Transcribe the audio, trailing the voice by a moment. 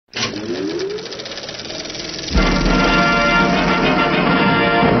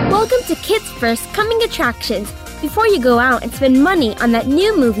First Coming Attractions. Before you go out and spend money on that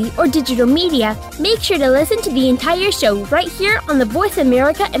new movie or digital media, make sure to listen to the entire show right here on the Voice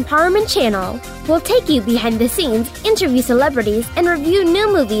America Empowerment Channel. We'll take you behind the scenes, interview celebrities, and review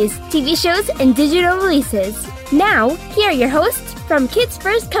new movies, TV shows, and digital releases. Now, here are your hosts from Kids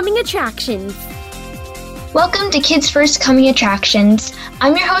First Coming Attractions. Welcome to Kids First Coming Attractions.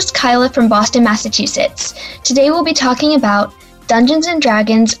 I'm your host, Kyla from Boston, Massachusetts. Today we'll be talking about Dungeons &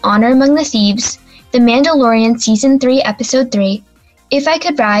 Dragons Honor Among the Thieves, The Mandalorian Season 3, Episode 3, If I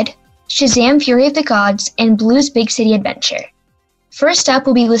Could Ride, Shazam Fury of the Gods, and Blue's Big City Adventure. First up,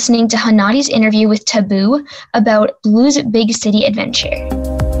 we'll be listening to Hanadi's interview with Taboo about Blue's Big City Adventure.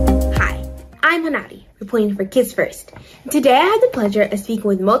 Hi, I'm Hanadi, reporting for Kids First. Today I had the pleasure of speaking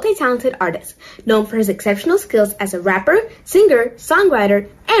with multi-talented artist, known for his exceptional skills as a rapper, singer, songwriter,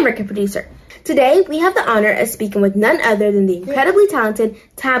 and record producer. Today, we have the honor of speaking with none other than the incredibly talented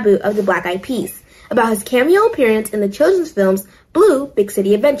Taboo of the Black Eyed Peas about his cameo appearance in the children's films Blue, Big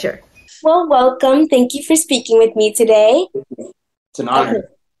City Adventure. Well, welcome. Thank you for speaking with me today. It's an honor.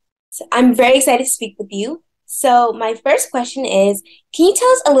 So I'm very excited to speak with you. So my first question is, can you tell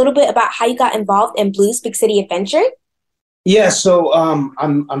us a little bit about how you got involved in Blue's Big City Adventure? Yeah, so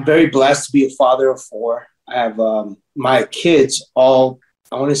I'm very blessed to be a father of four. I have my kids all,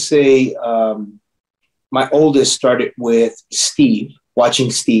 I want to say my oldest started with Steve, watching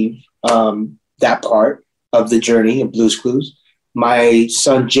Steve, that part of the journey of Blue's Clues. My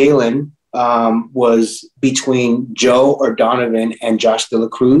son Jalen was between Joe or Donovan and Josh De La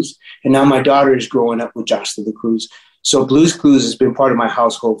Cruz. And now my daughter is growing up with Josh De La Cruz. So Blue's Clues has been part of my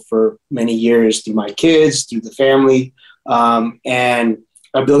household for many years through my kids, through the family. And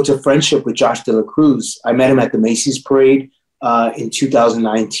I built a friendship with Josh De La Cruz. I met him at the Macy's parade in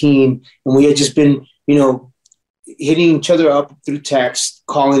 2019. And we had just been, hitting each other up through text,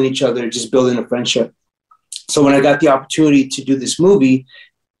 calling each other, just building a friendship. So when I got the opportunity to do this movie,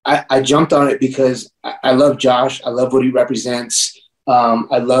 I jumped on it because I love Josh. I love what he represents.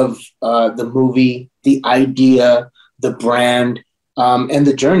 I love the movie, the idea, the brand, and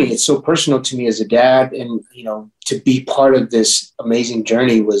the journey. It's so personal to me as a dad. And, to be part of this amazing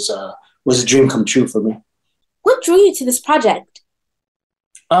journey was a dream come true for me. What drew you to this project?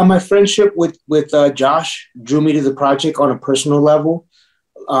 My friendship with Josh drew me to the project on a personal level.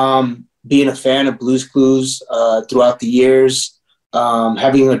 Being a fan of Blue's Clues throughout the years,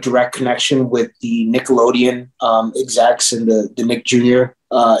 having a direct connection with the Nickelodeon execs and the Nick Jr.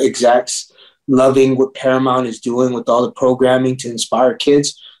 Execs, loving what Paramount is doing with all the programming to inspire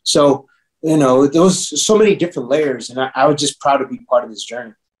kids. So, there was so many different layers, and I was just proud to be part of this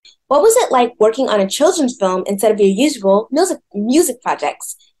journey. What was it like working on a children's film instead of your usual music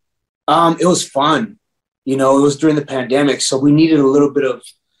projects? It was fun. It was during the pandemic, so we needed a little bit of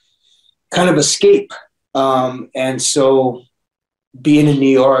kind of escape. And so being in New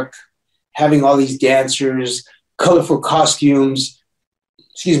York, having all these dancers, colorful costumes,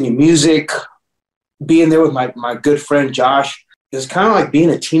 music, being there with my good friend Josh, it was kind of like being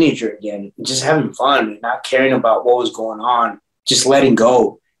a teenager again, just having fun and not caring about what was going on, just letting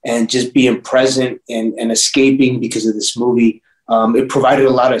go. And just being present and escaping because of this movie. It provided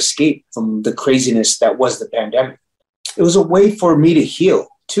a lot of escape from the craziness that was the pandemic. It was a way for me to heal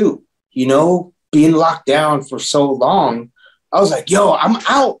too. Being locked down for so long, I was like, yo, I'm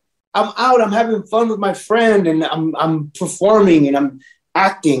out. I'm having fun with my friend and I'm performing and I'm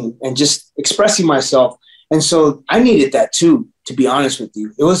acting and just expressing myself. And so I needed that too, to be honest with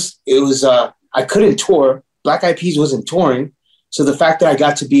you. It was I couldn't tour. Black Eyed Peas wasn't touring. So the fact that I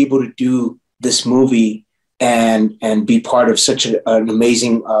got to be able to do this movie and be part of such an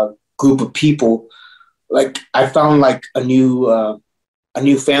amazing group of people, like I found like a new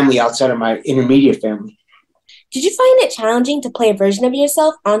family outside of my intermediate family. Did you find it challenging to play a version of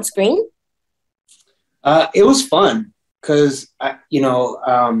yourself on screen? It was fun because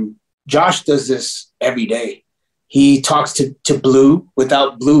Josh does this every day. He talks to Blue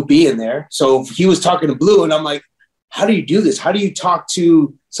without Blue being there. So he was talking to Blue, and I'm like, how do you do this? How do you talk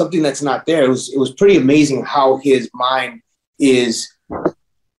to something that's not there? It was pretty amazing how his mind is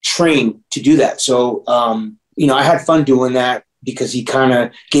trained to do that. So, I had fun doing that because he kind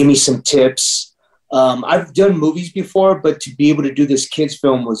of gave me some tips. I've done movies before, but to be able to do this kids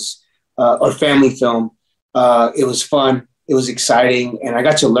film or family film, it was fun. It was exciting. And I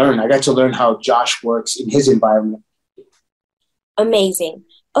got to learn how Josh works in his environment. Amazing.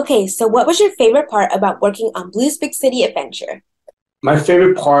 Okay, so what was your favorite part about working on Blue's Big City Adventure? My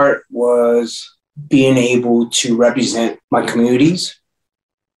favorite part was being able to represent my communities.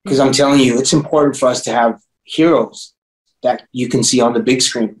 Because I'm telling you, it's important for us to have heroes that you can see on the big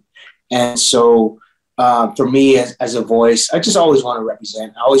screen. And so for me as a voice, I just always want to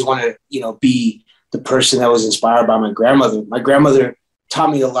represent. I always want to, be the person that was inspired by my grandmother. My grandmother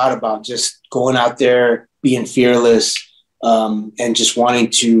taught me a lot about just going out there, being fearless, and just wanting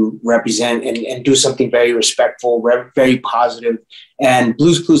to represent and do something very respectful, very positive. And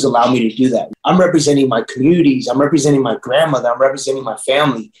Blue's Clues allow me to do that. I'm representing my communities. I'm representing my grandmother. I'm representing my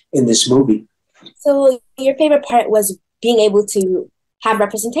family in this movie. So your favorite part was being able to have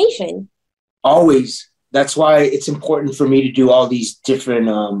representation? Always. That's why it's important for me to do all these different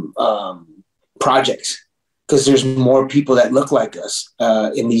projects, because there's more people that look like us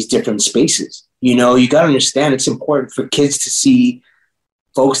in these different spaces. You got to understand it's important for kids to see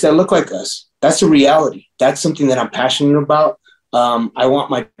folks that look like us. That's a reality. That's something that I'm passionate about. I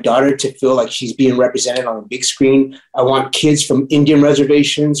want my daughter to feel like she's being represented on a big screen. I want kids from Indian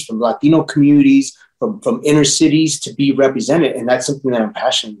reservations, from Latino communities, from inner cities to be represented. And that's something that I'm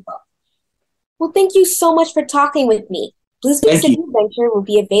passionate about. Well, thank you so much for talking with me. Blues Big City Adventure will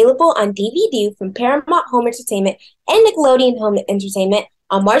be available on DVD from Paramount Home Entertainment and Nickelodeon Home Entertainment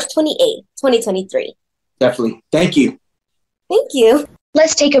on March 28th, 2023. Definitely. Thank you. Thank you.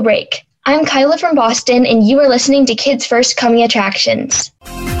 Let's take a break. I'm Kyla from Boston, and you are listening to Kids First Coming Attractions.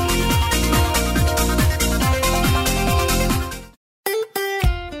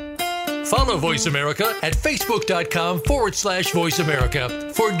 Follow Voice America at facebook.com/Voice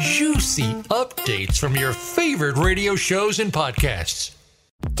America for juicy updates from your favorite radio shows and podcasts.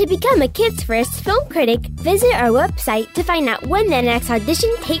 To become a Kids First film critic, visit our website to find out when the next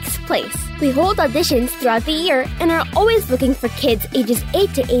audition takes place. We hold auditions throughout the year and are always looking for kids ages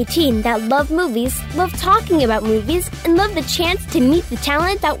 8 to 18 that love movies, love talking about movies, and love the chance to meet the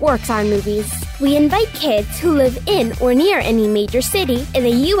talent that works on movies. We invite kids who live in or near any major city in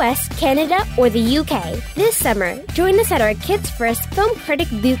the US, Canada, or the UK. This summer, join us at our Kids First Film Critic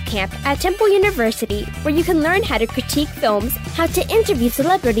Boot Camp at Temple University, where you can learn how to critique films, how to interview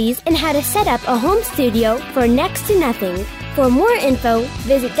celebrities, and how to set up a home studio for next to nothing. For more info,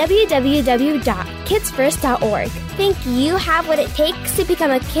 visit www.kidsfirst.org. Think you have what it takes to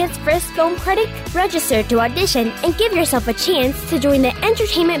become a Kids First film critic? Register to audition and give yourself a chance to join the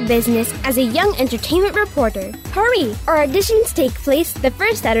entertainment business as a young entertainment reporter. Hurry! Our auditions take place the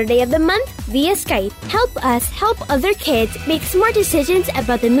first Saturday of the month via Skype. Help us help other kids make smart decisions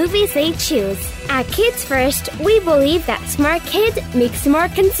about the movies they choose. At Kids First, we believe that smart kids make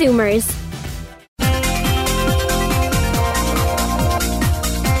smart consumers.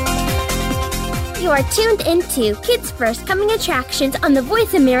 You are tuned into Kids First Coming Attractions on the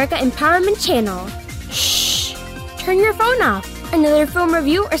Voice America Empowerment Channel. Shh! Turn your phone off. Another film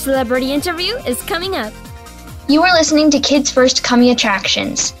review or celebrity interview is coming up. You are listening to Kids First Coming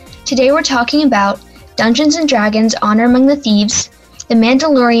Attractions. Today we're talking about Dungeons & Dragons Honor Among the Thieves, The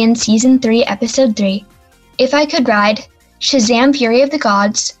Mandalorian Season 3 Episode 3, If I Could Ride, Shazam Fury of the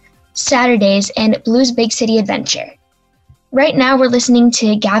Gods, Saturdays, and Blues Big City Adventure. Right now, we're listening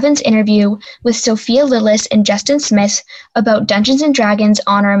to Gavin's interview with Sophia Lillis and Justin Smith about Dungeons & Dragons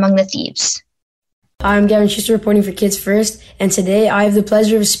Honor Among the Thieves. I'm Gavin Schuster reporting for Kids First, and today I have the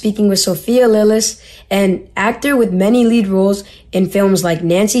pleasure of speaking with Sophia Lillis, an actor with many lead roles in films like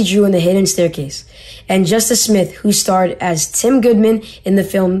Nancy Drew and the Hidden Staircase, and Justin Smith, who starred as Tim Goodman in the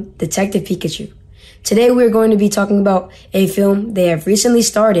film Detective Pikachu. Today, we're going to be talking about a film they have recently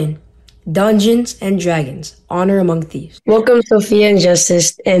starred in, Dungeons and Dragons, Honor Among Thieves. Welcome, Sophia and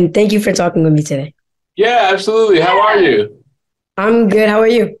Justice, and thank you for talking with me today. Yeah, absolutely. How are you? I'm good. How are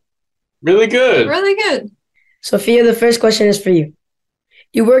you? Really good. Really good. Sophia, the first question is for you.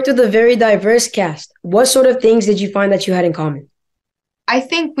 You worked with a very diverse cast. What sort of things did you find that you had in common? I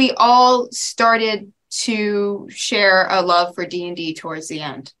think we all started to share a love for D&D towards the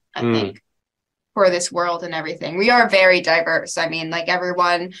end, I think. For this world and everything. We are very diverse. I mean, like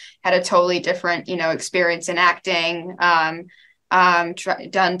everyone had a totally different, experience in acting, done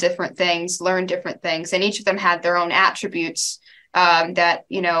different things, learned different things. And each of them had their own attributes that,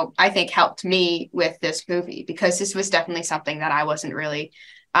 I think helped me with this movie, because this was definitely something that I wasn't really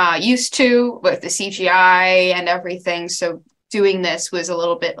used to with the CGI and everything. So doing this was a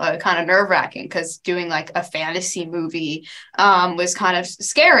little bit kind of nerve-wracking, because doing like a fantasy movie was kind of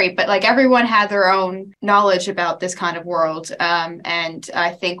scary, but like everyone had their own knowledge about this kind of world. And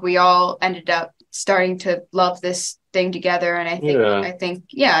I think we all ended up starting to love this thing together. And I think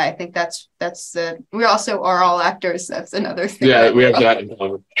that's we also are all actors. That's another thing. Yeah, we have that in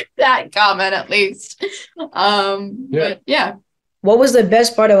common. That in common, at least. But yeah. What was the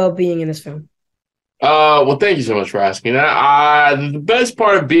best part about being in this film? Well, thank you so much for asking that. The best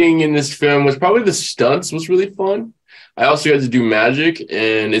part of being in this film was probably the stunts was really fun. I also got to do magic,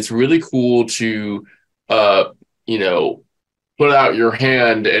 and it's really cool to, put out your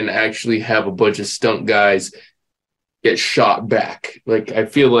hand and actually have a bunch of stunt guys get shot back. Like, I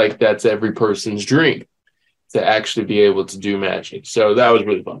feel like that's every person's dream, to actually be able to do magic. So that was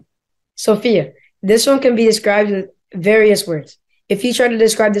really fun. Sophia, this one can be described with various words. If you try to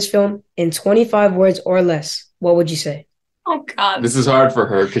describe this film in 25 words or less, what would you say? Oh God, this is hard for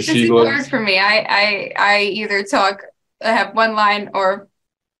her because she loves. Hard for me. I either have one line or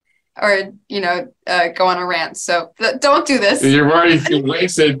go on a rant. So don't do this. You've already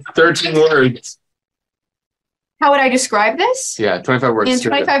wasted 13 words. How would I describe this? Yeah, 25 words. In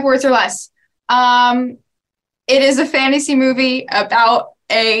 25 words or less. It is a fantasy movie about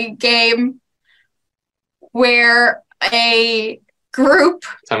a game where a group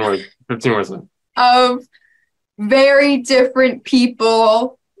 10 words, 15 words left. Of very different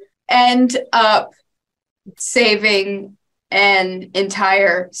people end up saving an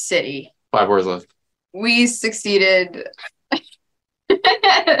entire city. 5 words left. We succeeded.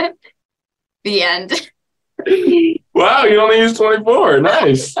 The end. Wow, you only used 24.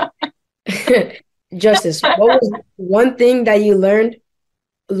 Nice. Justice, what was one thing that you learned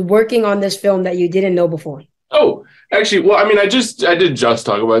working on this film that you didn't know before? Oh, actually, well, I mean, I did just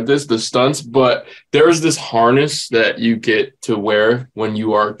talk about this, the stunts, but there's this harness that you get to wear when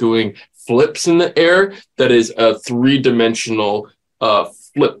you are doing flips in the air that is a 3-dimensional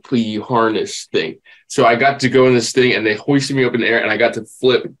flippy harness thing. So I got to go in this thing and they hoisted me up in the air and I got to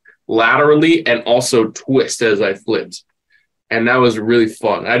flip laterally and also twist as I flipped. And that was really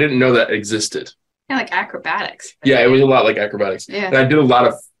fun. I didn't know that existed. Yeah, like acrobatics. Yeah, it was a lot like acrobatics. Yeah. And I did a lot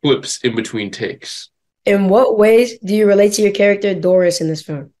of flips in between takes. In what ways do you relate to your character Doris in this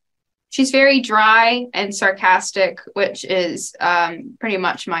film? She's very dry and sarcastic, which is pretty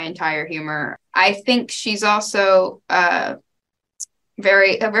much my entire humor. I think she's also a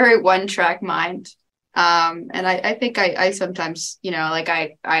very one-track mind. And I think I sometimes,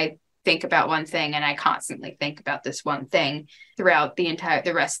 I think about one thing and I constantly think about this one thing throughout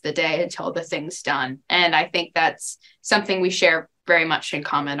the rest of the day until the thing's done. And I think that's something we share very much in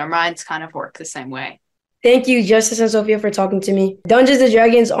common. Our minds kind of work the same way. Thank you, Justice and Sophia, for talking to me. Dungeons &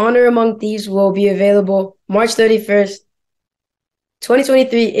 Dragons Honor Among Thieves will be available March 31st,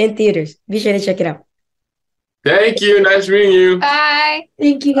 2023 in theaters. Be sure to check it out. Thank you. Nice meeting you. Bye.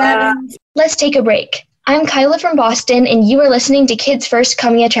 Thank you, guys. Let's take a break. I'm Kyla from Boston, and you are listening to Kids First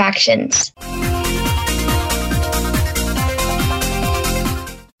Coming Attractions.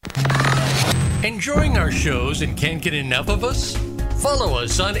 Enjoying our shows and can't get enough of us? Follow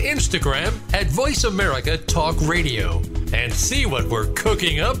us on Instagram at Voice America Talk Radio and see what we're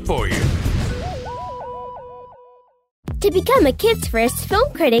cooking up for you. To become a Kids First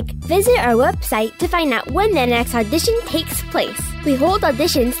film critic, visit our website to find out when the next audition takes place. We hold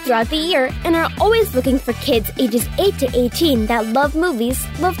auditions throughout the year and are always looking for kids ages 8 to 18 that love movies,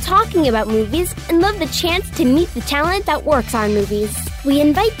 love talking about movies, and love the chance to meet the talent that works on movies. We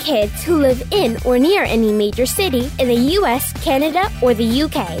invite kids who live in or near any major city in the US, Canada, or the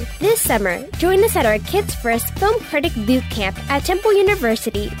UK. This summer, join us at our Kids First Film Critic Boot Camp at Temple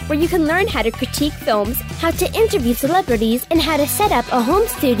University, where you can learn how to critique films, how to interview celebrities, and how to set up a home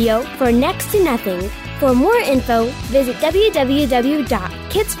studio for next to nothing. For more info, visit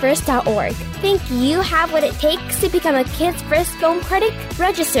www.kidsfirst.org. Think you have what it takes to become a Kids First film critic?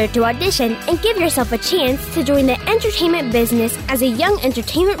 Register to audition and give yourself a chance to join the entertainment business as a young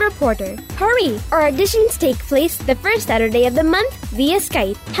entertainment reporter. Hurry! Our auditions take place the first Saturday of the month via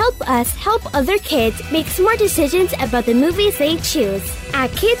Skype. Help us help other kids make smart decisions about the movies they choose.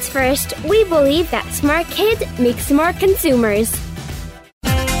 At Kids First, we believe that smart kids make smart consumers.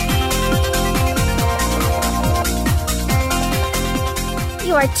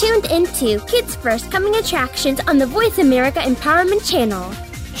 You are tuned into Kids First Coming Attractions on the Voice America Empowerment Channel.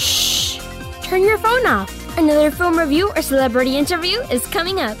 Shh! Turn your phone off. Another film review or celebrity interview is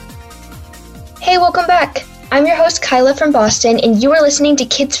coming up. Hey, welcome back. I'm your host, Kyla from Boston, and you are listening to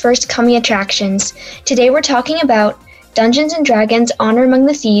Kids First Coming Attractions. Today we're talking about Dungeons & Dragons Honor Among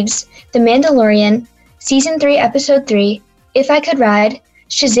the Thieves, The Mandalorian, Season 3, Episode 3, If I Could Ride,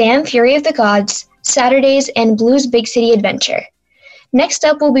 Shazam! Fury of the Gods, Saturdays, and Blue's Big City Adventure. Next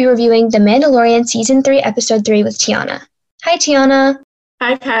up, we'll be reviewing The Mandalorian Season 3, Episode 3 with Tiana. Hi, Tiana.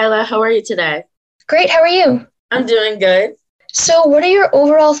 Hi, Kyla. How are you today? Great, how are you? I'm doing good. So, what are your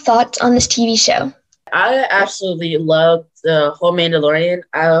overall thoughts on this TV show? I absolutely loved the whole Mandalorian.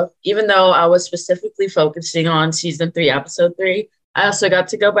 Even though I was specifically focusing on Season 3, Episode 3, I also got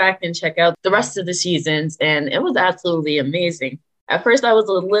to go back and check out the rest of the seasons, and it was absolutely amazing. At first, I was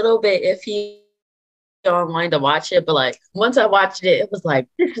a little bit iffy online to watch it, but like once I watched it, it was like,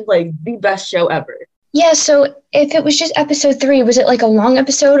 this is like the best show ever. Yeah, so if it was just episode 3, was it like a long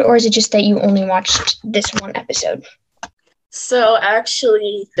episode, or is it just that you only watched this one episode? So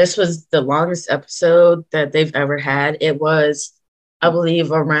actually, this was the longest episode that they've ever had. It was, I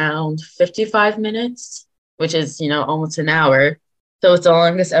believe, around 55 minutes, which is, almost an hour. So it's the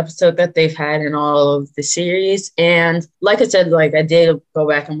longest episode that they've had in all of the series. And like I said, like I did go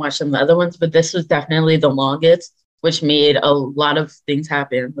back and watch some of the other ones, but this was definitely the longest, which made a lot of things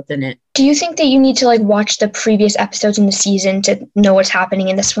happen within it. Do you think that you need to like watch the previous episodes in the season to know what's happening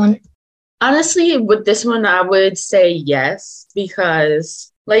in this one? Honestly, with this one, I would say yes,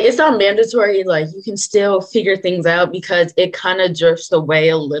 because like it's not mandatory. Like you can still figure things out because it kind of drifts away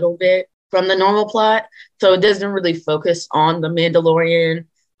a little bit from the normal plot. So it doesn't really focus on the Mandalorian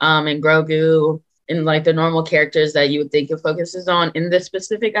and Grogu and like the normal characters that you would think it focuses on in this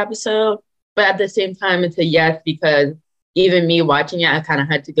specific episode. But at the same time, it's a yes, because even me watching it, I kind of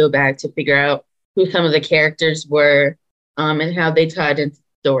had to go back to figure out who some of the characters were and how they tied into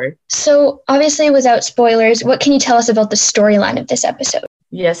the story. So obviously, without spoilers, what can you tell us about the storyline of this episode?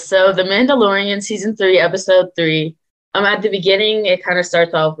 Yes, so The Mandalorian, Season 3, Episode 3. At the beginning, it kind of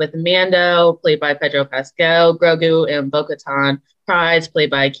starts off with Mando, played by Pedro Pascal, Grogu, and Bo-Katan Prize, played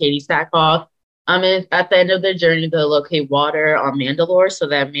by Katie Sackhoff. At the end of their journey, they'll locate water on Mandalore so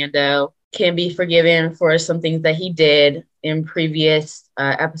that Mando can be forgiven for some things that he did in previous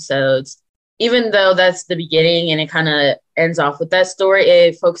episodes. Even though that's the beginning and it kind of ends off with that story,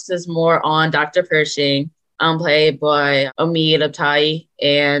 it focuses more on Dr. Pershing, played by Omid Abtahi,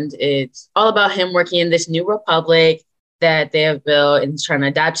 and it's all about him working in this new republic that they have built and trying to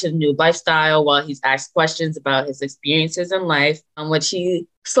adapt to the new lifestyle while he's asked questions about his experiences in life, which he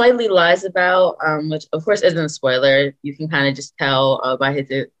slightly lies about, which of course isn't a spoiler. You can kind of just tell by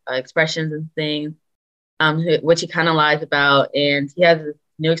his expressions and things, which he kind of lies about. And he has this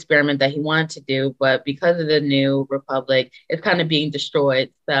new experiment that he wanted to do, but because of the new republic, it's kind of being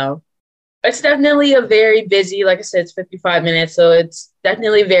destroyed. So it's definitely a very busy, like I said, it's 55 minutes, so it's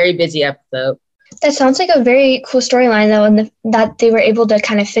definitely a very busy episode. That sounds like a very cool storyline, though, and that they were able to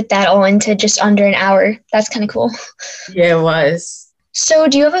kind of fit that all into just under an hour. That's kind of cool. Yeah, it was. So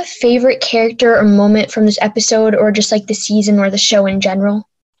do you have a favorite character or moment from this episode, or just like the season or the show in general?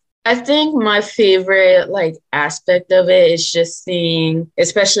 I think my favorite aspect of it is just seeing,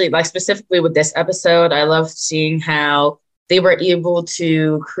 especially specifically with this episode, I love seeing how they were able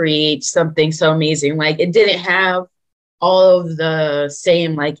to create something so amazing. Like it didn't have all of the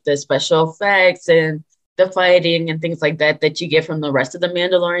same, the special effects and the fighting and things like that you get from the rest of the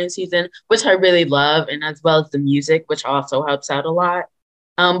Mandalorian season, which I really love, and as well as the music, which also helps out a lot.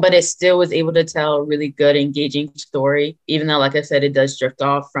 But it still was able to tell a really good, engaging story, even though, like I said, it does drift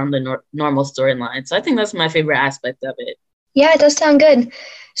off from the normal storyline. So I think that's my favorite aspect of it. Yeah, it does sound good.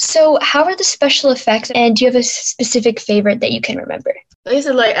 So how are the special effects, and do you have a specific favorite that you can remember? Like I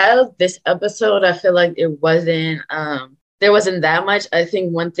said, out of this episode, I feel like it wasn't, there wasn't that much. I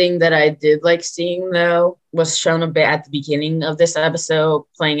think one thing that I did like seeing, though, was shown a bit at the beginning of this episode,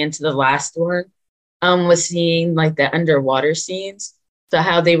 playing into the last one, was seeing the underwater scenes. So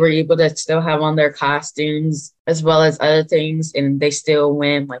how they were able to still have on their costumes as well as other things, and they still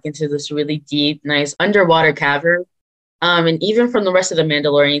went into this really deep, nice underwater cavern. And even from the rest of the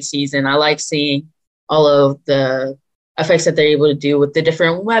Mandalorian season, I like seeing all of the effects that they're able to do with the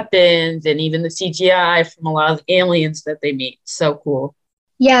different weapons and even the CGI from a lot of aliens that they meet. So cool.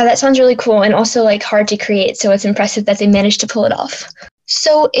 Yeah, that sounds really cool, and also hard to create, so it's impressive that they managed to pull it off.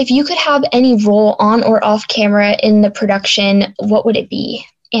 So if you could have any role on or off camera in the production, what would it be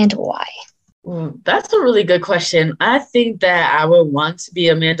and why? That's a really good question. I think that I would want to be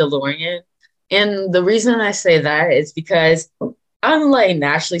a Mandalorian. And the reason I say that is because I'm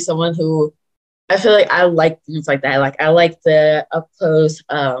naturally someone who I feel like I like things like that. I like the up close,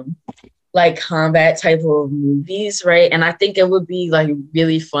 combat type of movies, right? And I think it would be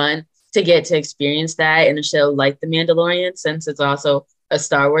really fun to get to experience that in a show like The Mandalorian, since it's also a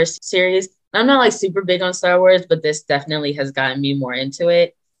Star Wars series. I'm not super big on Star Wars, but this definitely has gotten me more into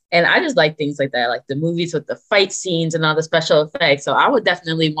it. And I just like things like that, like the movies with the fight scenes and all the special effects. So I would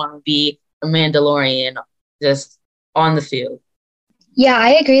definitely want to be a Mandalorian just on the field. Yeah,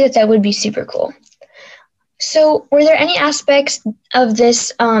 I agree that would be super cool. So were there any aspects of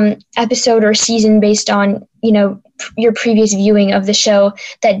this episode or season based on, your previous viewing of the show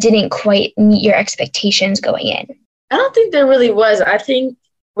that didn't quite meet your expectations going in? I don't think there really was. I think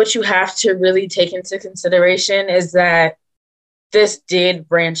what you have to really take into consideration is that this did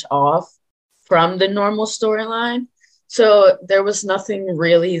branch off from the normal storyline. So there was nothing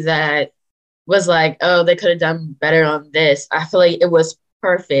really that was like, oh, they could have done better on this. I feel like it was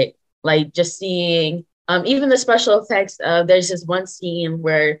perfect. Like just seeing even the special effects. There's this one scene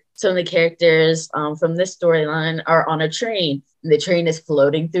where some of the characters from this storyline are on a train, and the train is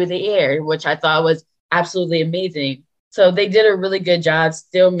floating through the air, which I thought was absolutely amazing. So they did a really good job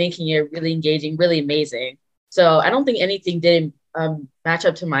still making it really engaging, really amazing. So I don't think anything didn't match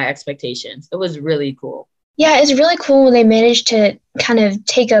up to my expectations. It was really cool. Yeah, it's really cool when they managed to kind of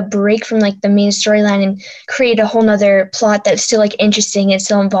take a break from like the main storyline and create a whole nother plot that's still like interesting and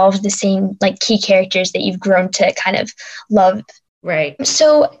still involves the same like key characters that you've grown to kind of love. Right.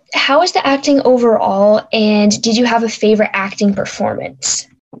 So how was the acting overall, and did you have a favorite acting performance?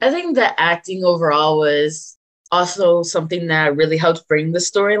 I think the acting overall was also something that really helped bring the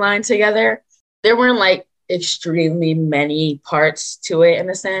storyline together. There weren't like extremely many parts to it in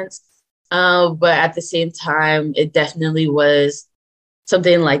a sense. But at the same time, it definitely was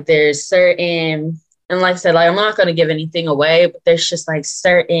something like there's certain, and like I said, like I'm not going to give anything away, but there's just like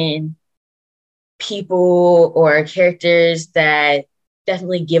certain people or characters that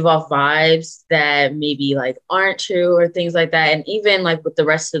definitely give off vibes that maybe like aren't true or things like that. And even like with the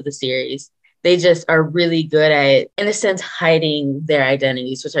rest of the series, they just are really good at, in a sense, hiding their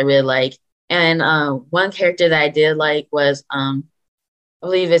identities, which I really like. And one character that I did like was, I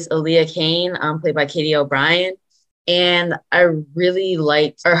believe it's Aaliyah Kane, played by Katie O'Brien. And I really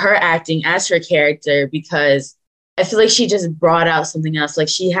liked her acting as her character because I feel like she just brought out something else. Like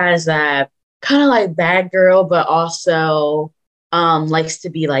she has that kind of like bad girl, but also likes to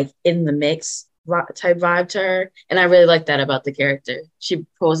be like in the mix type vibe to her. And I really like that about the character. She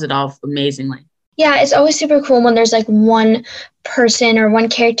pulls it off amazingly. Yeah, it's always super cool when there's like one person or one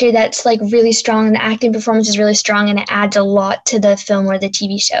character that's like really strong and the acting performance is really strong and it adds a lot to the film or the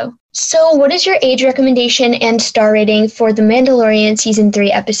TV show. So what is your age recommendation and star rating for The Mandalorian Season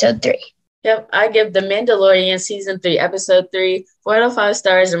 3, Episode 3? Yep, I give The Mandalorian Season 3, Episode 3 4 out of 5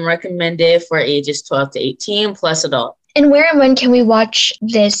 stars and recommend it for ages 12 to 18 plus adult. And where and when can we watch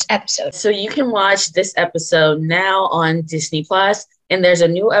this episode? So you can watch this episode now on Disney Plus. And there's a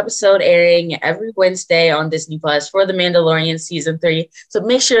new episode airing every Wednesday on Disney Plus for The Mandalorian Season 3. So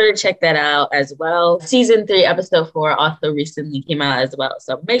make sure to check that out as well. Season 3, Episode 4 also recently came out as well.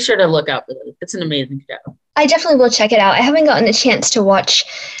 So make sure to look out for it. It's an amazing show. I definitely will check it out. I haven't gotten a chance to watch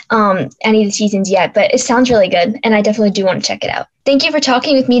any of the seasons yet, but it sounds really good. And I definitely do want to check it out. Thank you for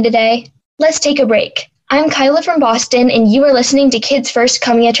talking with me today. Let's take a break. I'm Kyla from Boston, and you are listening to Kids First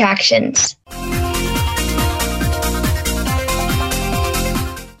Coming Attractions.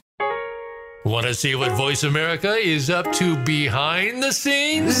 Want to see what Voice America is up to behind the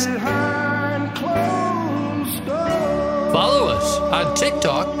scenes? Follow us on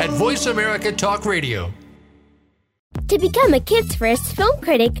TikTok at Voice America Talk Radio. To become a Kids First film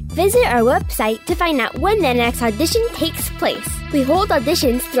critic, visit our website to find out when the next audition takes place. We hold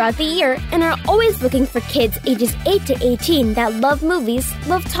auditions throughout the year and are always looking for kids ages 8 to 18 that love movies,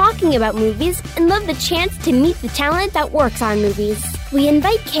 love talking about movies, and love the chance to meet the talent that works on movies. We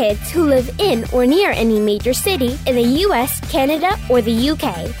invite kids who live in or near any major city in the US, Canada, or the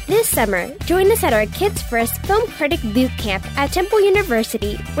UK. This summer, join us at our Kids First Film Critic Boot Camp at Temple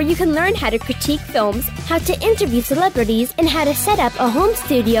University, where you can learn how to critique films, how to interview celebrities, and how to set up a home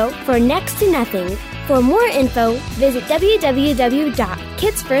studio for next to nothing. For more info, visit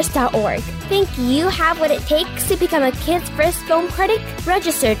www.kidsfirst.org. Think you have what it takes to become a Kids First film critic?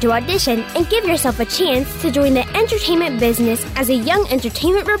 Register to audition and give yourself a chance to join the entertainment business as a young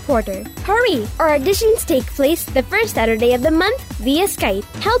entertainment reporter. Hurry! Our auditions take place the first Saturday of the month via Skype.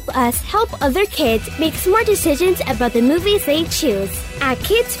 Help us help other kids make smart decisions about the movies they choose. At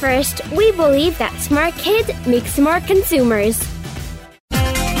Kids First, we believe that smart kids make smart consumers.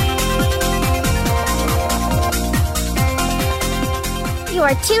 You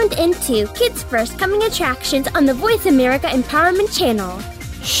are tuned into Kids First Coming Attractions on the Voice America Empowerment Channel.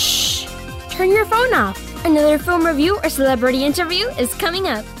 Shh! Turn your phone off. Another film review or celebrity interview is coming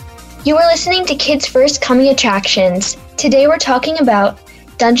up. You are listening to Kids First Coming Attractions. Today we're talking about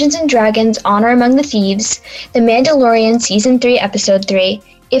Dungeons & Dragons Honor Among the Thieves, The Mandalorian Season 3, Episode 3,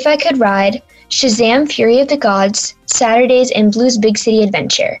 If I Could Ride, Shazam! Fury of the Gods, Saturdays in Blue's Big City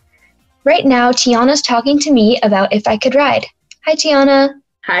Adventure. Right now, Tiana's talking to me about If I Could Ride. Hi, Tiana.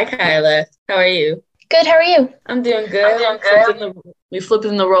 Hi, Kyla. How are you? Good. How are you? I'm doing good. We're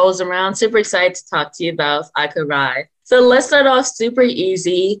flipping the roles around. Super excited to talk to you about If I Could Ride. So let's start off super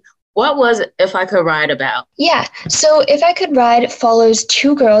easy. What was If I Could Ride about? Yeah. So If I Could Ride follows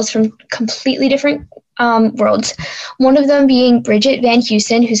two girls from completely different worlds. One of them being Bridget Van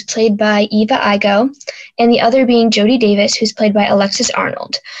Heusen, who's played by Eva Igo, and the other being Jodie Davis, who's played by Alexis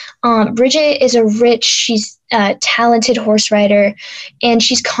Arnold. Bridget is she's a talented horse rider, and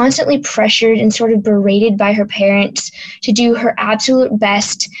she's constantly pressured and sort of berated by her parents to do her absolute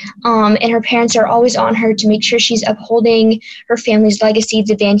best, and her parents are always on her to make sure she's upholding her family's legacy,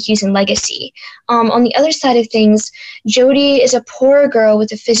 the Van Heusen legacy. On the other side of things, Jodie is a poor girl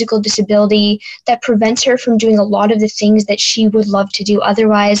with a physical disability that prevents her from doing a lot of the things that she would love to do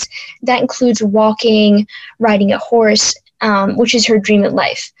otherwise. That includes walking, riding a horse, which is her dream in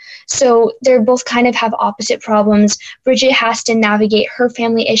life. So they're both kind of have opposite problems. Bridget has to navigate her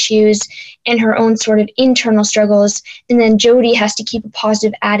family issues and her own sort of internal struggles, and then Jodie has to keep a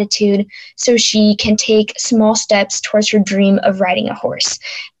positive attitude so she can take small steps towards her dream of riding a horse.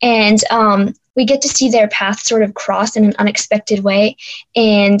 And we get to see their paths sort of cross in an unexpected way,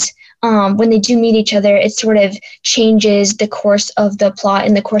 and when they do meet each other, it sort of changes the course of the plot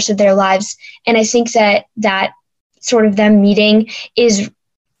and the course of their lives. And I think that sort of them meeting is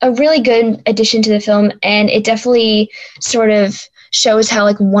a really good addition to the film, and it definitely sort of shows how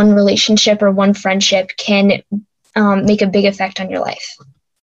like one relationship or one friendship can make a big effect on your life.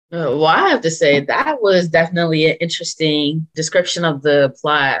 Well, I have to say that was definitely an interesting description of the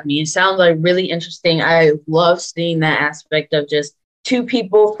plot. I mean, it sounds like really interesting. I love seeing that aspect of just two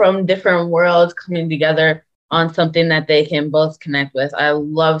people from different worlds coming together on something that they can both connect with. I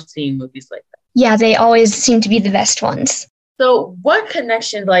love seeing movies like that. Yeah, they always seem to be the best ones. So what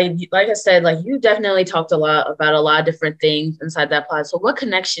connections, like I said, like you definitely talked a lot about a lot of different things inside that plot. So what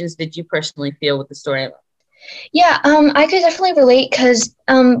connections did you personally feel with the storyline? Yeah, I could definitely relate because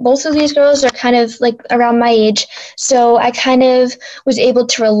both of these girls are kind of like around my age. So I kind of was able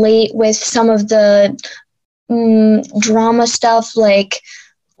to relate with some of the drama stuff. Like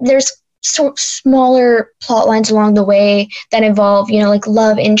there's smaller plot lines along the way that involve, like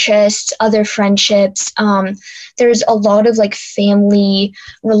love interests, other friendships. There's a lot of like family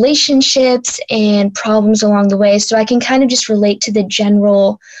relationships and problems along the way. So I can kind of just relate to the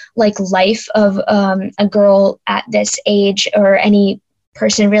general like life of a girl at this age, or any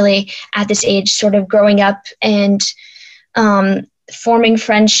person really at this age, sort of growing up and forming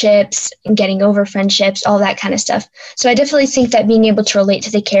friendships and getting over friendships, all that kind of stuff. So I definitely think that being able to relate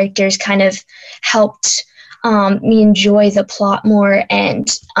to the characters kind of helped me enjoy the plot more and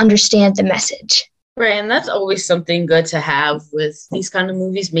understand the message. Right, and that's always something good to have with these kind of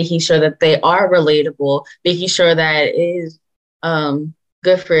movies, making sure that they are relatable, making sure that it is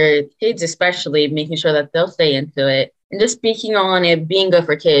good for kids, especially making sure that they'll stay into it. And just speaking on it being good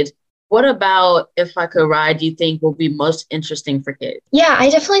for kids, what about If I Could Ride do you think will be most interesting for kids? Yeah, I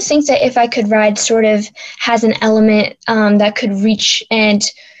definitely think that If I Could Ride sort of has an element that could reach and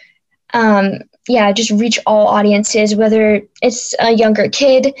just reach all audiences, whether it's a younger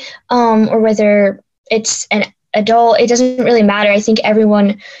kid or whether it's an adult. It doesn't really matter. I think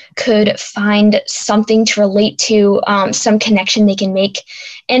everyone could find something to relate to, some connection they can make.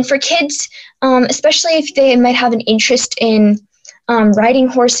 And for kids, especially if they might have an interest in riding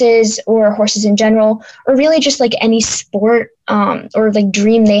horses or horses in general, or really just like any sport or like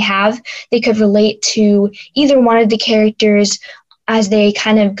dream they have, they could relate to either one of the characters as they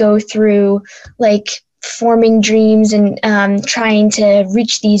kind of go through like forming dreams and trying to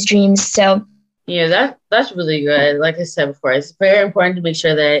reach these dreams. So yeah, that's really good. Like I said before, it's very important to make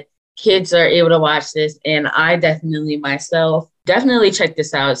sure that kids are able to watch this, and I definitely myself check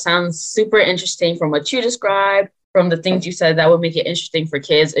this out. It sounds super interesting from what you described, from the things you said that would make it interesting for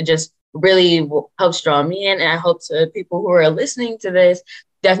kids. It just really helps draw me in, and I hope to people who are listening to this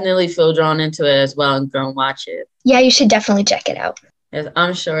definitely feel drawn into it as well and go and watch it. Yeah, you should definitely check it out. Yes,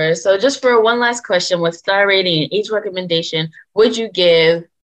 I'm sure. So just for one last question, what star rating and age recommendation would you give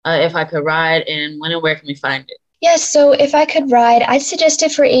If I Could Ride, and when and where can we find it? Yes, so If I Could Ride, I'd suggest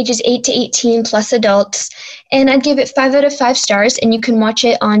it for ages 8 to 18 plus adults, and I'd give it 5 out of 5 stars, and you can watch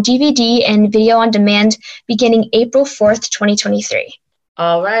it on DVD and video on demand beginning April 4th, 2023.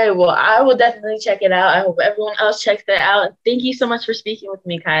 All right, well, I will definitely check it out. I hope everyone else checks it out. Thank you so much for speaking with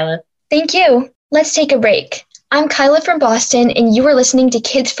me, Kyla. Thank you. Let's take a break. I'm Kyla from Boston, and you are listening to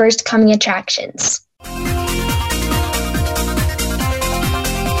Kids First Coming Attractions.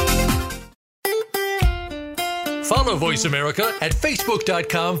 Follow Voice America at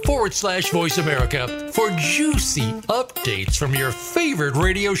facebook.com/Voice America for juicy updates from your favorite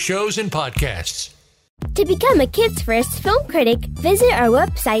radio shows and podcasts. To become a Kids First film critic, visit our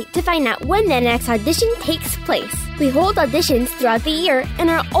website to find out when the next audition takes place. We hold auditions throughout the year and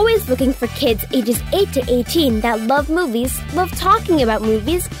are always looking for kids ages 8 to 18 that love movies, love talking about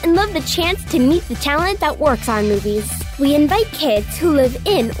movies, and love the chance to meet the talent that works on movies. We invite kids who live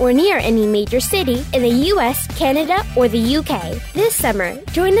in or near any major city in the US, Canada, or the UK. This summer,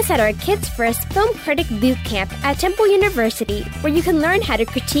 join us at our Kids First Film Critic Boot Camp at Temple University, where you can learn how to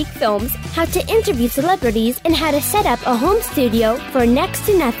critique films, how to interview celebrities, and how to set up a home studio for next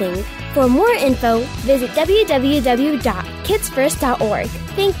to nothing. For more info, visit www.kidsfirst.org.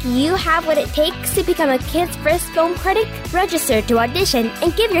 Think you have what it takes to become a Kids First film critic? Register to audition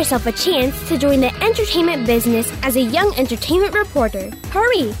and give yourself a chance to join the entertainment business as a young entertainment reporter.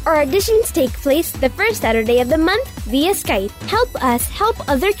 Hurry! Our auditions take place the first Saturday of the month via Skype. Help us help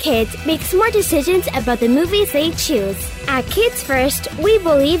other kids make smart decisions about the movies they choose. At Kids First, we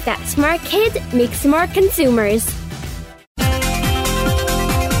believe that smart kids make smart consumers.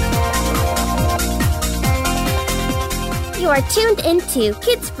 You are tuned into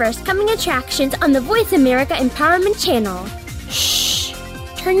Kids First Coming Attractions on the Voice America Empowerment Channel. Shh!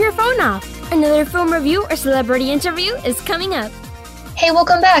 Turn your phone off. Another film review or celebrity interview is coming up. Hey,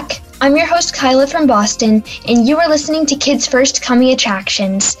 welcome back. I'm your host, Kyla from Boston, and you are listening to Kids First Coming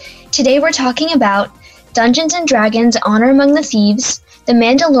Attractions. Today we're talking about Dungeons & Dragons Honor Among the Thieves, The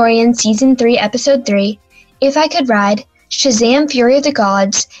Mandalorian Season 3, Episode 3, If I Could Ride, Shazam! Fury of the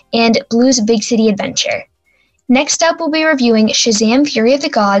Gods, and Blue's Big City Adventure. Next up, we'll be reviewing Shazam! Fury of the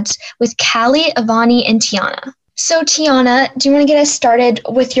Gods with Calee, Avani, and Tiana. So, Tiana, do you want to get us started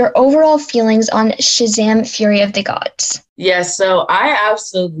with your overall feelings on Shazam! Fury of the Gods? Yes, so I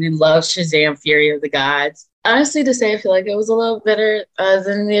absolutely love Shazam! Fury of the Gods. Honestly, to say, I feel like it was a little better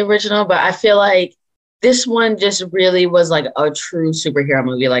than the original, but I feel like this one just really was like a true superhero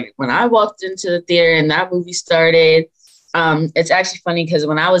movie. Like, when I walked into the theater and that movie started, it's actually funny because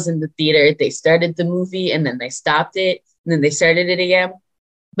when I was in the theater, they started the movie and then they stopped it and then they started it again.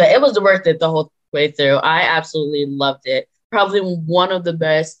 But it was worth it the whole way through. I absolutely loved it. Probably one of the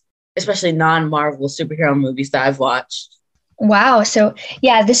best, especially non-Marvel superhero movies that I've watched. Wow. So,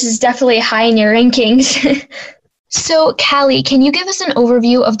 yeah, this is definitely high in your rankings. So, Calee, can you give us an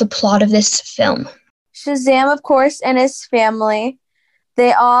overview of the plot of this film? Shazam, of course, and his family,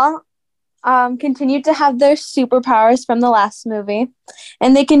 they all continue to have their superpowers from the last movie,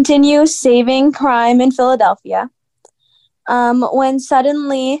 and they continue saving crime in Philadelphia. When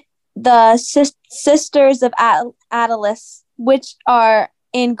suddenly the sisters of Atlas, which are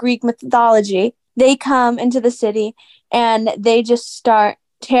in Greek mythology, they come into the city and they just start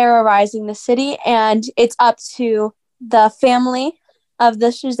terrorizing the city, and it's up to the family of the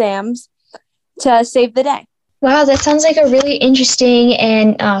Shazams to save the day. Wow, that sounds like a really interesting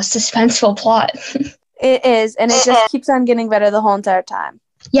and suspenseful plot. It is, and it just keeps on getting better the whole entire time.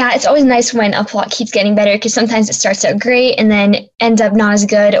 Yeah, it's always nice when a plot keeps getting better because sometimes it starts out great and then ends up not as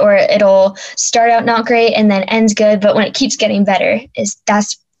good, or it'll start out not great and then ends good, but when it keeps getting better,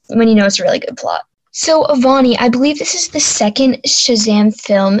 that's when you know it's a really good plot. So, Avani, I believe this is the second Shazam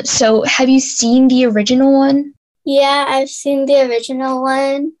film, so have you seen the original one? Yeah, I've seen the original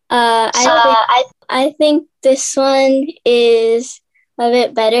one. I think this one is a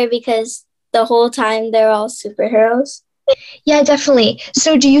bit better because the whole time they're all superheroes. Yeah, definitely.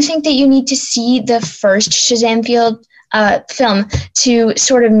 So do you think that you need to see the first Shazam film to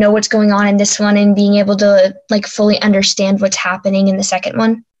sort of know what's going on in this one and being able to like fully understand what's happening in the second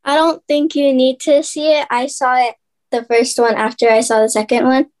one? I don't think you need to see it. I saw it the first one after I saw the second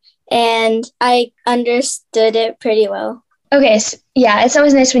one, and I understood it pretty well. Okay, so yeah, it's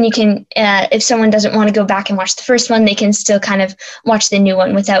always nice when you can, if someone doesn't want to go back and watch the first one, they can still kind of watch the new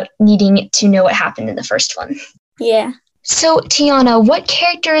one without needing to know what happened in the first one. Yeah. So, Tiana, what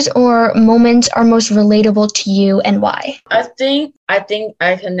characters or moments are most relatable to you and why? I think I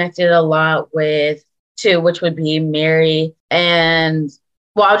connected a lot with two, which would be Mary. And,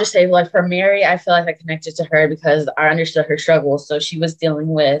 well, I'll just say, like, for Mary, I feel like I connected to her because I understood her struggles. So she was dealing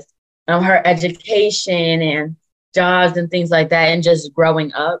with her education and jobs and things like that, and just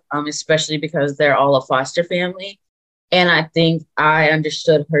growing up, especially because they're all a foster family. And I think I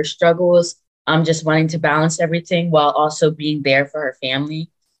understood her struggles, just wanting to balance everything while also being there for her family,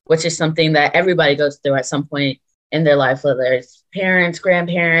 which is something that everybody goes through at some point in their life, whether it's parents,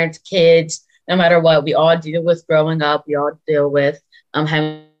 grandparents, kids, no matter what, we all deal with growing up. We all deal with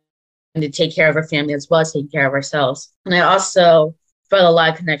having to take care of our family as well as taking care of ourselves. And I also felt a lot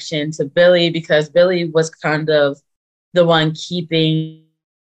of connection to Billy because Billy was kind of the one keeping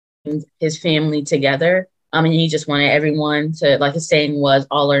his family together. And he just wanted everyone to, like his saying was,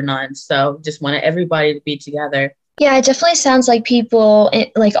 all or none. So just wanted everybody to be together. Yeah, it definitely sounds like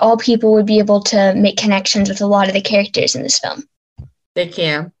all people would be able to make connections with a lot of the characters in this film. They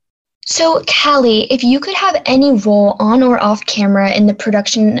can. So, Calee, if you could have any role on or off camera in the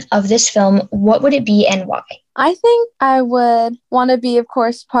production of this film, what would it be and why? I think I would want to be, of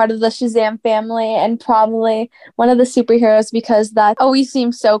course, part of the Shazam family and probably one of the superheroes because that always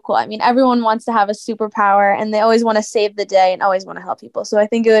seems so cool. I mean, everyone wants to have a superpower and they always want to save the day and always want to help people. So I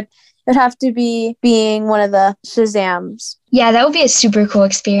think it would have to be being one of the Shazams. Yeah, that would be a super cool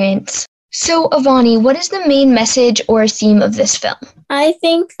experience. So, Avani, what is the main message or theme of this film? I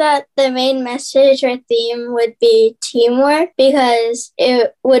think that the main message or theme would be teamwork because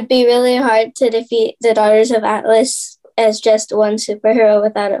it would be really hard to defeat the Daughters of Atlas as just one superhero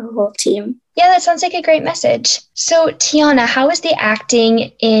without a whole team. Yeah, that sounds like a great message. So, Tiana, how is the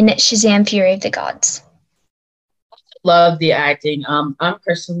acting in Shazam! Fury of the Gods? Love the acting. I'm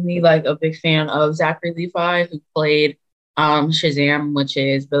personally like a big fan of Zachary Levi, who played Shazam, which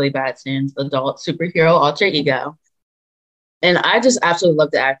is Billy Batson's adult superhero alter ego. And I just absolutely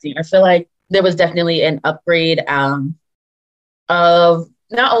love the acting. I feel like there was definitely an upgrade of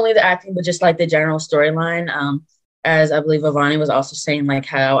not only the acting, but just like the general storyline. As I believe Avani was also saying, like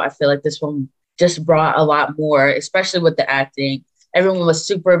how I feel like this one just brought a lot more, especially with the acting. Everyone was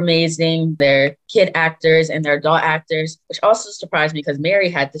super amazing. Their kid actors and their adult actors, which also surprised me because Mary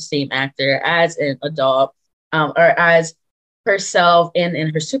had the same actor as an adult or as herself and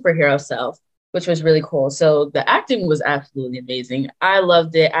in her superhero self, which was really cool. So the acting was absolutely amazing. I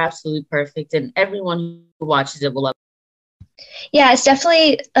loved it. Absolutely perfect. And everyone who watches it will love it. Yeah, it's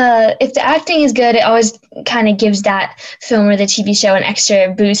definitely, if the acting is good, it always kind of gives that film or the TV show an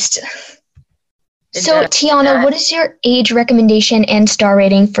extra boost. So, Tiana, what is your age recommendation and star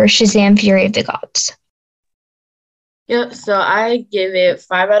rating for Shazam! Fury of the Gods? Yep, so I give it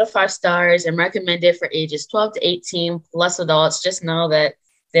 5 out of 5 stars and recommend it for ages 12 to 18 plus adults. Just know that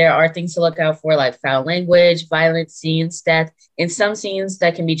there are things to look out for like foul language, violent scenes, death, and some scenes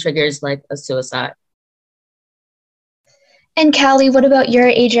that can be triggers like a suicide. And Calee, what about your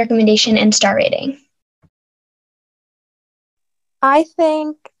age recommendation and star rating? I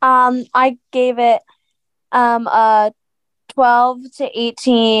think I gave it a 12 to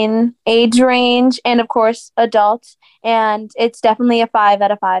 18 age range and, of course, adults. And it's definitely a 5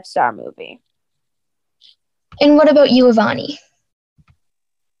 out of 5 star movie. And what about you, Avani?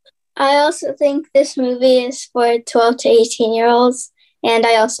 I also think this movie is for 12 to 18-year-olds, and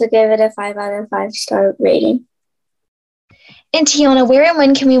I also give it a 5 out of 5 star rating. And Tiana, where and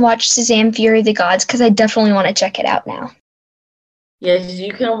when can we watch Shazam! Fury of the Gods? Because I definitely want to check it out now. Yes,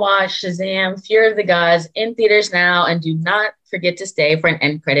 you can watch Shazam! Fury of the Gods in theaters now, and do not forget to stay for an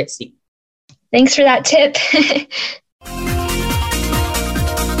end credit scene. Thanks for that tip.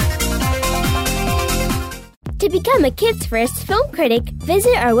 To become a Kids First film critic,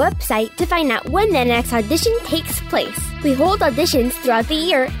 visit our website to find out when the next audition takes place. We hold auditions throughout the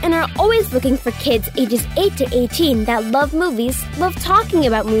year and are always looking for kids ages 8 to 18 that love movies, love talking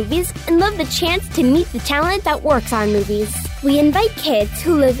about movies, and love the chance to meet the talent that works on movies. We invite kids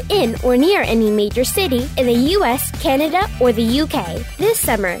who live in or near any major city in the US, Canada, or the UK. This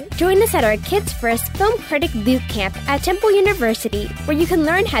summer, join us at our Kids First Film Critic Boot Camp at Temple University, where you can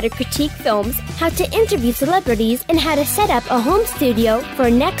learn how to critique films, how to interview celebrities, and how to set up a home studio for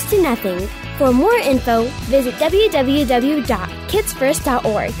next to nothing. For more info, visit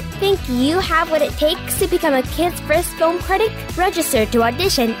www.kidsfirst.org. Think you have what it takes to become a Kids First film critic? Register to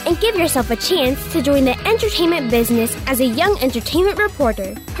audition and give yourself a chance to join the entertainment business as a young entertainment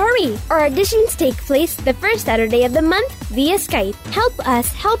reporter. Hurry! Our auditions take place the first Saturday of the month via Skype. Help us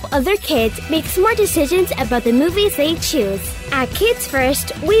help other kids make smart decisions about the movies they choose. At Kids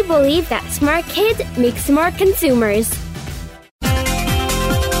First, we believe that smart kids make smart consumers.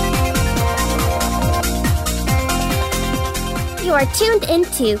 You are tuned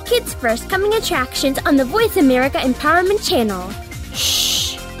into Kids First Coming Attractions on the Voice America Empowerment Channel.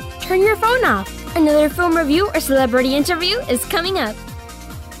 Shh! Turn your phone off. Another film review or celebrity interview is coming up.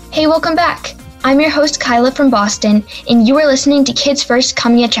 Hey, welcome back. I'm your host, Kyla from Boston, and you are listening to Kids First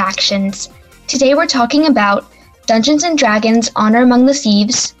Coming Attractions. Today we're talking about Dungeons & Dragons Honor Among the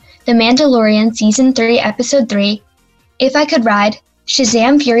Thieves, The Mandalorian Season 3, Episode 3, If I Could Ride,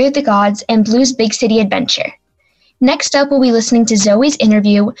 Shazam! Fury of the Gods, and Blue's Big City Adventure. Next up, we'll be listening to Zoe's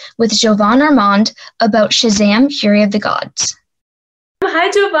interview with Jovan Armand about Shazam! Fury of the Gods. Hi,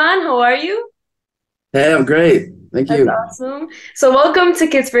 Jovan. How are you? Hey, I'm great. Thank That's you. awesome. So welcome to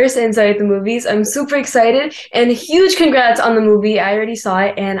Kids First Inside the Movies. I'm super excited and huge congrats on the movie. I already saw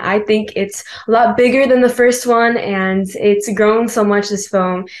it and I think it's a lot bigger than the first one and it's grown so much, this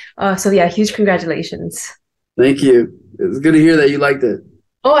film. So yeah, huge congratulations. Thank you. It's good to hear that you liked it.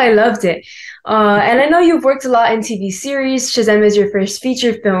 Oh, I loved it. And I know you've worked a lot in TV series. Shazam is your first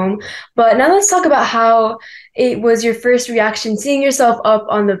feature film. But now let's talk about how it was your first reaction, seeing yourself up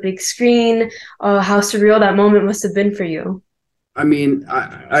on the big screen, how surreal that moment must have been for you. I mean,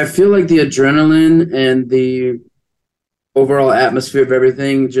 I feel like the adrenaline and the overall atmosphere of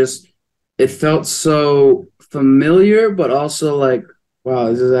everything it felt so familiar, but also like,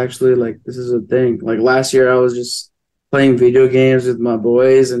 wow, this is a thing. Like last year, I was just playing video games with my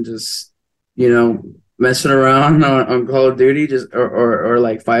boys and just, messing around on Call of Duty, or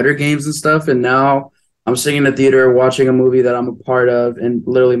like fighter games and stuff. And now I'm sitting in the theater watching a movie that I'm a part of, and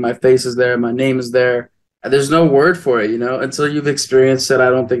literally my face is there, my name is there. There's no word for it, until you've experienced it. I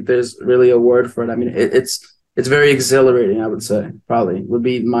don't think there's really a word for it. I mean, it's very exhilarating, I would say, probably would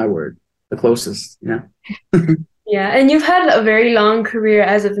be my word, the closest. Yeah. Yeah, and you've had a very long career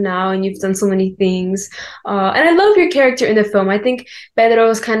as of now, and you've done so many things. And I love your character in the film. I think Pedro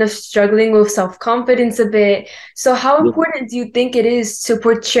is kind of struggling with self-confidence a bit. So how important do you think it is to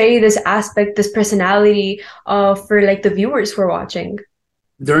portray this aspect, this personality, for like the viewers who are watching?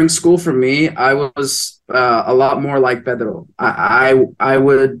 During school, for me, I was a lot more like Pedro. I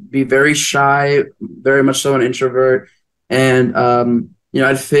would be very shy, very much so an introvert, and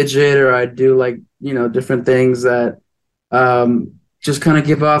I'd fidget or I'd do like different things that just kind of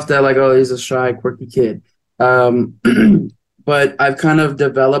give off that like, oh, he's a shy, quirky kid. But I've kind of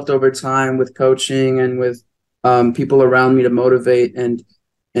developed over time with coaching and with people around me to motivate and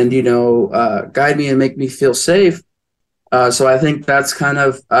guide me and make me feel safe. So I think that's kind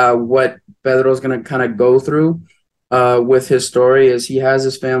of what Pedro's going to kind of go through with his story, is he has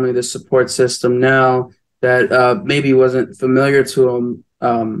his family, this support system now that maybe wasn't familiar to him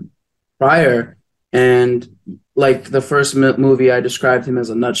prior. And like the first movie, I described him as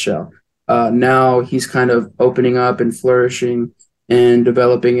a nutshell. Now he's kind of opening up and flourishing and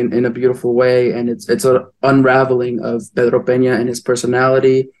developing in a beautiful way. And it's an unraveling of Pedro Peña and his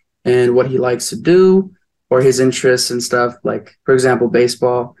personality and what he likes to do, or his interests and stuff, like, for example,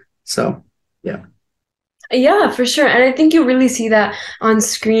 baseball. So, yeah. Yeah, for sure. And I think you really see that on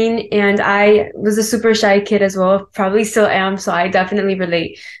screen. And I was a super shy kid as well, probably still am. So I definitely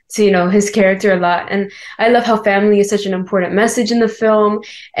relate to, his character a lot. And I love how family is such an important message in the film.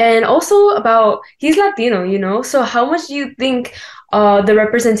 And also about, he's Latino, so how much do you think the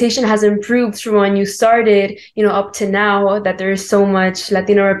representation has improved from when you started, up to now, that there is so much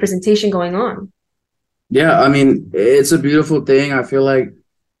Latino representation going on? Yeah, I mean, it's a beautiful thing. I feel like,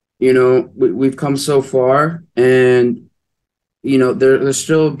 we've come so far, and, there's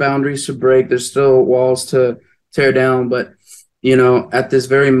still boundaries to break. There's still walls to tear down. But, at this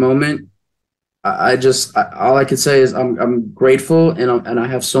very moment, all I could say is I'm grateful, and I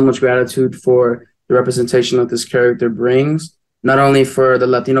have so much gratitude for the representation that this character brings, not only for the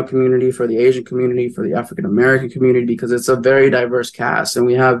Latino community, for the Asian community, for the African-American community, because it's a very diverse cast, and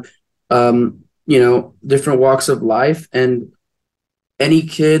we have, different walks of life. And any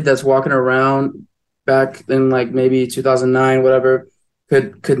kid that's walking around back in like maybe 2009, whatever,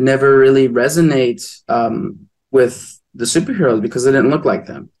 could never really resonate with the superheroes because they didn't look like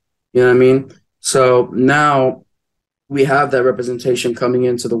them. You know what I mean? So now we have that representation coming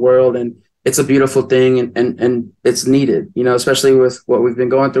into the world, and it's a beautiful thing, and it's needed, especially with what we've been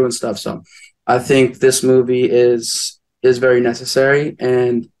going through and stuff. So I think this movie is very necessary,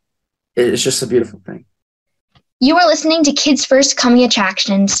 and it's just a beautiful thing. You are listening to Kids First Coming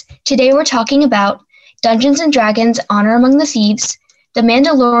Attractions. Today we're talking about Dungeons & Dragons Honor Among the Thieves, The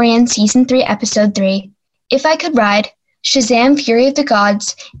Mandalorian Season 3 Episode 3, If I Could Ride, Shazam Fury of the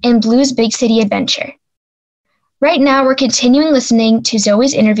Gods, and Blue's Big City Adventure. Right now we're continuing listening to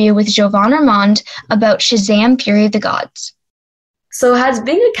Zoe's interview with Jovan Armand about Shazam Fury of the Gods. So has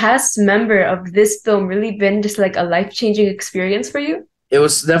being a cast member of this film really been just like a life-changing experience for you? It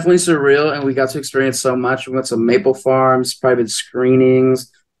was definitely surreal, and we got to experience so much. We went to Maple Farms, private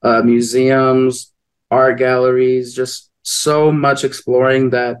screenings, museums, art galleries, just so much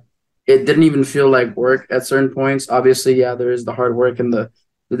exploring that it didn't even feel like work at certain points. Obviously, yeah, there is the hard work and the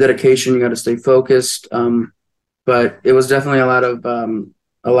dedication. You got to stay focused. But it was definitely a lot of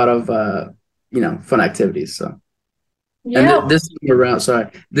fun activities. So, yeah. And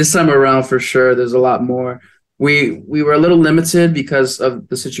this time around for sure, there's a lot more. We were a little limited because of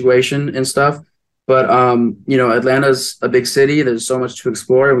the situation and stuff, but Atlanta's a big city. There's so much to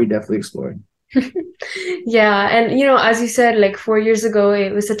explore, and we definitely explored. Yeah, and as you said, like 4 years ago,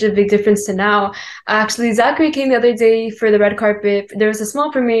 it was such a big difference to now. Actually, Zachary came the other day for the red carpet. There was a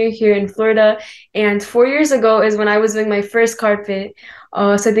small premiere here in Florida, and 4 years ago is when I was doing my first carpet.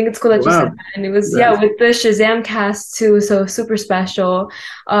 So I think it's cool that you said that. And it was, with the Shazam cast too, so super special.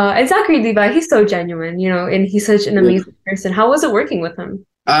 And Zachary Levi, he's so genuine, and he's such an amazing person. How was it working with him?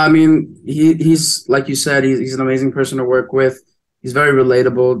 I mean, he's like you said, he's an amazing person to work with. He's very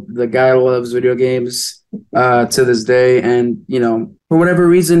relatable. The guy loves video games to this day. And, for whatever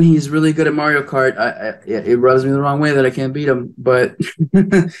reason, he's really good at Mario Kart. It rubs me the wrong way that I can't beat him. But,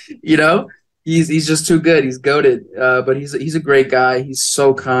 he's just too good. He's goated. But he's a great guy. He's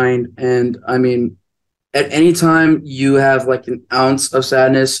so kind. And, I mean, at any time you have like an ounce of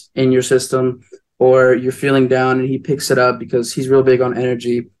sadness in your system or you're feeling down and he picks it up because he's real big on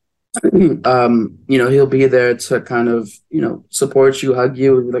energy, he'll be there to kind of, support you, hug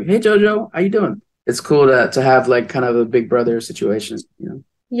you, and be like, hey, Jojo, how you doing? It's cool to have like kind of a big brother situation,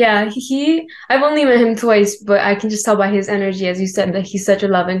 Yeah, I've only met him twice, but I can just tell by his energy, as you said, that he's such a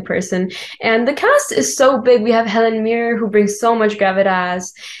loving person. And the cast is so big. We have Helen Mirren, who brings so much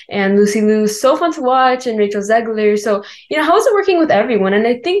gravitas, and Lucy Liu, so fun to watch, and Rachel Zegler. So, how is it working with everyone? And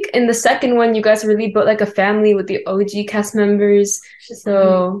I think in the second one, you guys really built like a family with the OG cast members.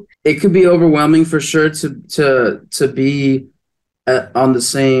 So it could be overwhelming for sure to be on the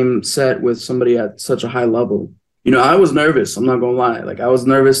same set with somebody at such a high level. I was nervous. I'm not going to lie. Like, I was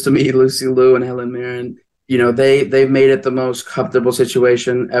nervous to meet Lucy Liu and Helen Mirren. They've made it the most comfortable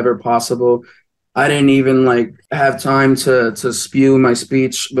situation ever possible. I didn't even, have time to spew my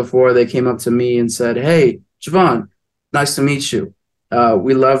speech before they came up to me and said, hey, Jovan, nice to meet you.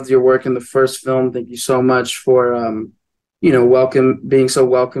 We loved your work in the first film. Thank you so much for, being so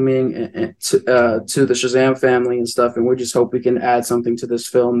welcoming to the Shazam family and stuff. And we just hope we can add something to this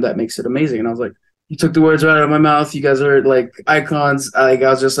film that makes it amazing. And I was like, you took the words right out of my mouth. You guys are like icons. I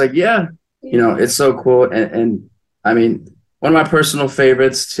was just like, yeah, it's so cool. And I mean, one of my personal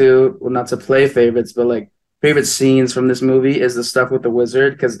favorites too, well, not to play favorites, but like favorite scenes from this movie is the stuff with the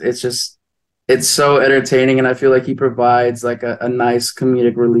wizard. Cause it's so entertaining. And I feel like he provides like a nice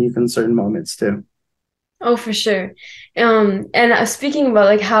comedic relief in certain moments too. Oh, for sure. And speaking about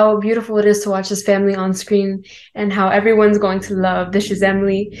like how beautiful it is to watch this family on screen and how everyone's going to love the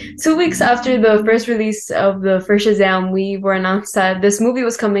Shazamly. 2 weeks after the first release of the first Shazam, we were announced that this movie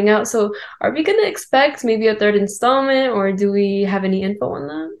was coming out. So are we going to expect maybe a third installment, or do we have any info on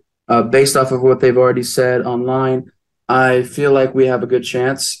that? Based off of what they've already said online, I feel like we have a good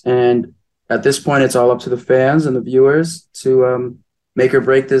chance. And at this point, it's all up to the fans and the viewers to make or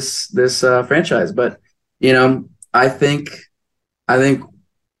break this franchise. But I think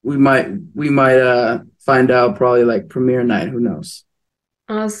we might find out probably like premiere night. Who knows?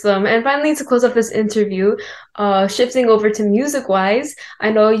 Awesome. And finally, to close off this interview, shifting over to music-wise,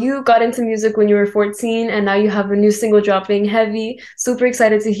 I know you got into music when you were 14, and now you have a new single dropping, Heavy. Super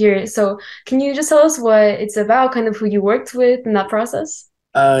excited to hear it. So can you just tell us what it's about, kind of who you worked with in that process?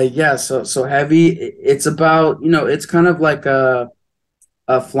 Yeah. So Heavy, it's about, it's kind of like a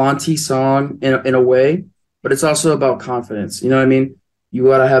flaunty song in a way, but it's also about confidence. You know what I mean? You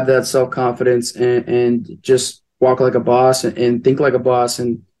got to have that self-confidence and just walk like a boss and think like a boss.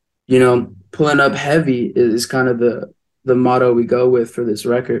 And, pulling up heavy is kind of the motto we go with for this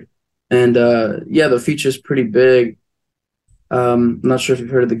record. And the feature's pretty big. I'm not sure if you've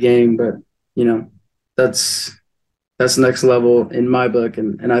heard of the game, but, that's next level in my book,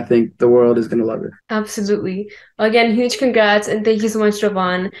 and I think the world is going to love it. Absolutely. Again, huge congrats, and thank you so much,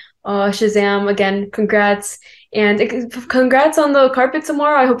 Jovan. Shazam, again, congrats. And congrats on the carpet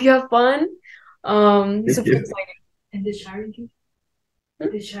tomorrow. I hope you have fun. Super exciting. And the shower.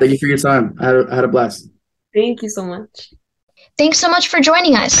 Thank you for your time. I had a blast. Thank you so much. Thanks so much for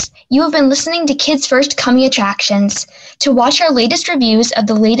joining us. You have been listening to Kids First Coming Attractions. To watch our latest reviews of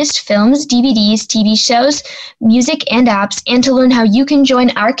the latest films, DVDs, TV shows, music, and apps, and to learn how you can join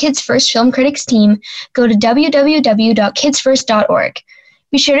our Kids First Film Critics team, go to www.kidsfirst.org.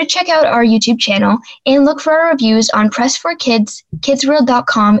 Be sure to check out our YouTube channel and look for our reviews on Press4Kids,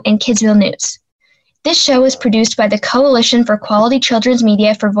 Kidsworld.com, and Kidsville News. This show is produced by the Coalition for Quality Children's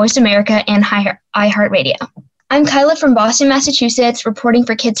Media for Voice America and iHeartRadio. I'm Kyla from Boston, Massachusetts, reporting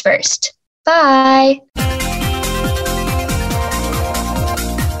for Kids First. Bye!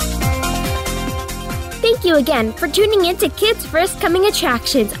 Thank you again for tuning in to Kids First Coming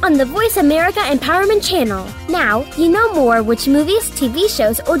Attractions on the Voice America Empowerment Channel. Now, you know more which movies, TV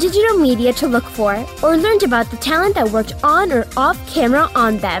shows, or digital media to look for, or learned about the talent that worked on or off camera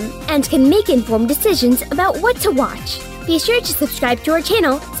on them, and can make informed decisions about what to watch. Be sure to subscribe to our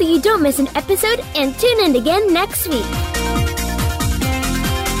channel so you don't miss an episode and tune in again next week.